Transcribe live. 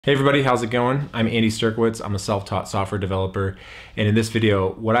Hey everybody, how's it going? I'm Andy Sterkowitz. I'm a self-taught software developer. And in this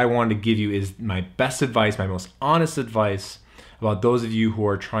video, what I wanted to give you is my best advice, my most honest advice about those of you who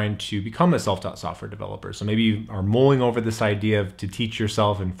are trying to become a self-taught software developer. So maybe you are mulling over this idea of to teach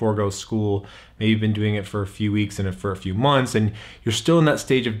yourself and forego school. Maybe you've been doing it for a few weeks and for a few months, and you're still in that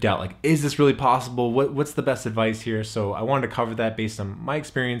stage of doubt. Like, is this really possible? What's the best advice here? So I wanted to cover that based on my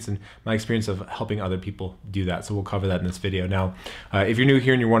experience and my experience of helping other people do that. So we'll cover that in this video. Now, if you're new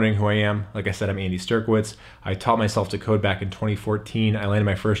here and you're wondering who I am, like I said, I'm Andy Sterkowitz. I taught myself to code back in 2014. I landed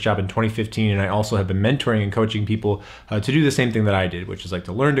my first job in 2015, and I also have been mentoring and coaching people to do the same thing that I did, which is like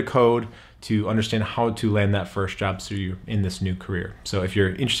to learn to code, to understand how to land that first job so you're in this new career. So if you're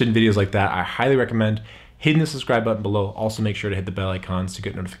interested in videos like that, I highly recommend hitting the subscribe button below. Also make sure to hit the bell icons to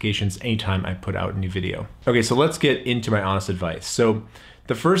get notifications anytime I put out a new video. Okay, so let's get into my honest advice. So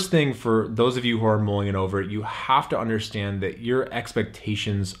the first thing for those of you who are mulling it over, you have to understand that your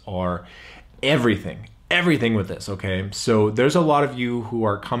expectations are everything with this, okay? So there's a lot of you who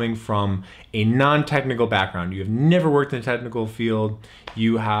are coming from a non-technical background. You have never worked in a technical field.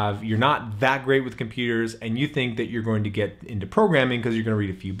 You're not that great with computers, and you think that you're going to get into programming because you're going to read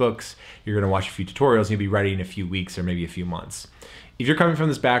a few books, you're going to watch a few tutorials, and you'll be ready in a few weeks or maybe a few months. If you're coming from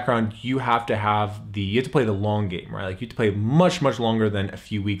this background, you have to play the long game, right? Like you have to play much longer than a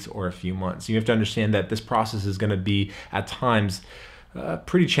few weeks or a few months. You have to understand that this process is going to be at times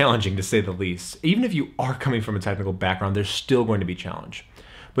pretty challenging, to say the least. Even if you are coming from a technical background, there's still going to be challenge.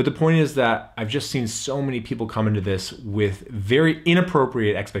 But the point is that I've just seen so many people come into this with very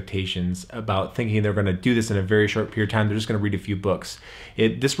inappropriate expectations about thinking they're going to do this in a very short period of time. They're just going to read a few books.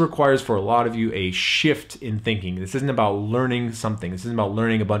 This requires for a lot of you a shift in thinking. This isn't about learning something. This isn't about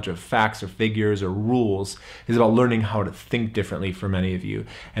learning a bunch of facts or figures or rules. It's about learning how to think differently for many of you.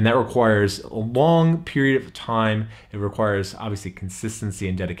 And that requires a long period of time. It requires obviously consistency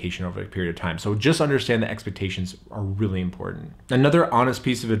and dedication over a period of time. So just understand that expectations are really important. Another honest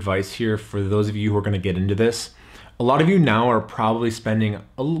piece of advice here for those of you who are going to get into this. A lot of you now are probably spending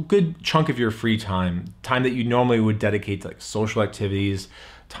a good chunk of your free time that you normally would dedicate to like social activities,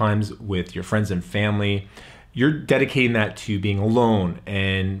 times with your friends and family. You're dedicating that to being alone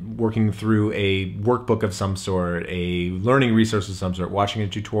and working through a workbook of some sort, a learning resource of some sort, watching a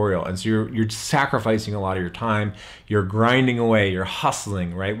tutorial. And so you're sacrificing a lot of your time. You're grinding away, you're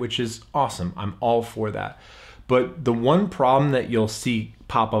hustling, right? Which is awesome. I'm all for that. But the one problem that you'll see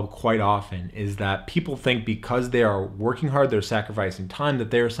pop up quite often is that people think because they are working hard, they're sacrificing time,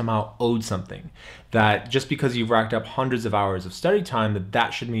 that they're somehow owed something. That just because you've racked up hundreds of hours of study time,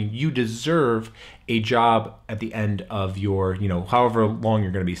 that should mean you deserve a job at the end of your, however long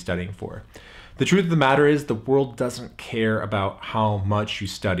you're going to be studying for. The truth of the matter is the world doesn't care about how much you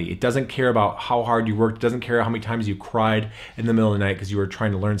study. It doesn't care about how hard you worked. It doesn't care how many times you cried in the middle of the night because you were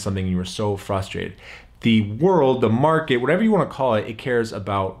trying to learn something and you were so frustrated. The world, the market, whatever you want to call it, it cares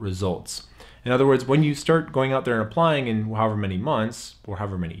about results. In other words, when you start going out there and applying in however many months or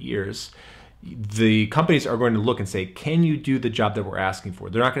however many years, the companies are going to look and say, can you do the job that we're asking for?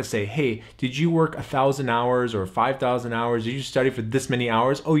 They're not going to say, hey, did you work 1,000 hours or 5,000 hours? Did you study for this many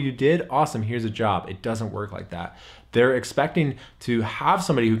hours? Oh, you did? Awesome, here's a job. It doesn't work like that. They're expecting to have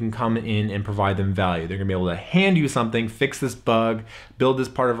somebody who can come in and provide them value. They're gonna be able to hand you something, fix this bug, build this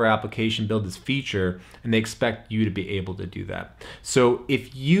part of our application, build this feature, and they expect you to be able to do that. So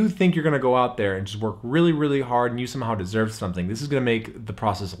if you think you're gonna go out there and just work really hard and you somehow deserve something, this is gonna make the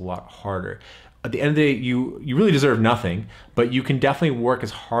process a lot harder. At the end of the day, you really deserve nothing, but you can definitely work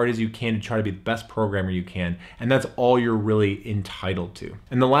as hard as you can to try to be the best programmer you can, and that's all you're really entitled to.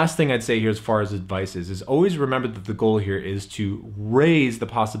 And the last thing I'd say here as far as advice is always remember that the goal here is to raise the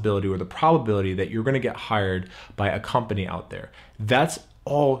possibility or the probability that you're gonna get hired by a company out there. That's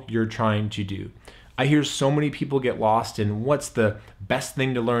all you're trying to do. I hear so many people get lost in what's the best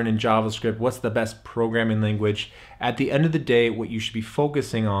thing to learn in JavaScript, what's the best programming language. At the end of the day, what you should be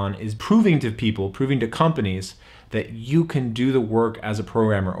focusing on is proving to people, proving to companies that you can do the work as a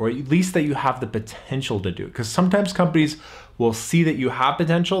programmer, or at least that you have the potential to do it. Because sometimes companies will see that you have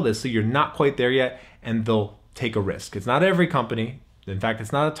potential, they see you're not quite there yet, and they'll take a risk. It's not every company. In fact,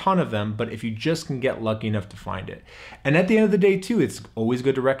 it's not a ton of them, but if you just can get lucky enough to find it. And at the end of the day too, it's always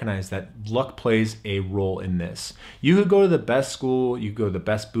good to recognize that luck plays a role in this. You could go to the best school, you could go to the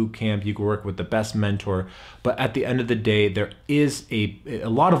best boot camp, you could work with the best mentor, but at the end of the day, there is a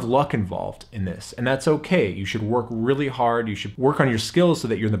lot of luck involved in this, and that's okay. You should work really hard, you should work on your skills so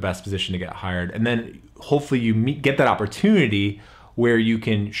that you're in the best position to get hired, and then hopefully you get that opportunity where you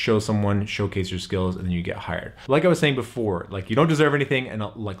can showcase your skills, and then you get hired. Like I was saying before, like you don't deserve anything, and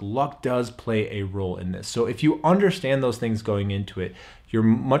like luck does play a role in this. So if you understand those things going into it, you're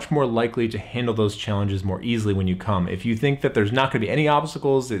much more likely to handle those challenges more easily when you come. If you think that there's not gonna be any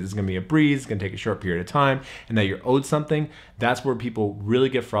obstacles, it's gonna be a breeze, it's gonna take a short period of time, and that you're owed something, that's where people really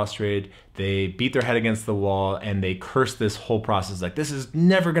get frustrated. They beat their head against the wall and they curse this whole process like, this is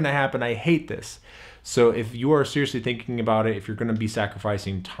never gonna happen, I hate this. So if you are seriously thinking about it, if you're gonna be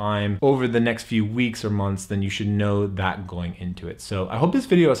sacrificing time over the next few weeks or months, then you should know that going into it. So I hope this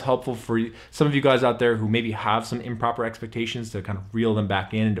video is helpful for some of you guys out there who maybe have some improper expectations, to kind of reel them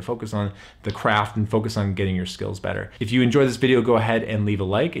back in and to focus on the craft and focus on getting your skills better. If you enjoyed this video, go ahead and leave a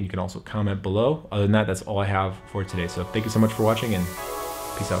like, and you can also comment below. Other than that, that's all I have for today. So thank you so much for watching, and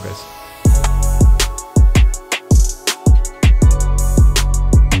peace out, guys.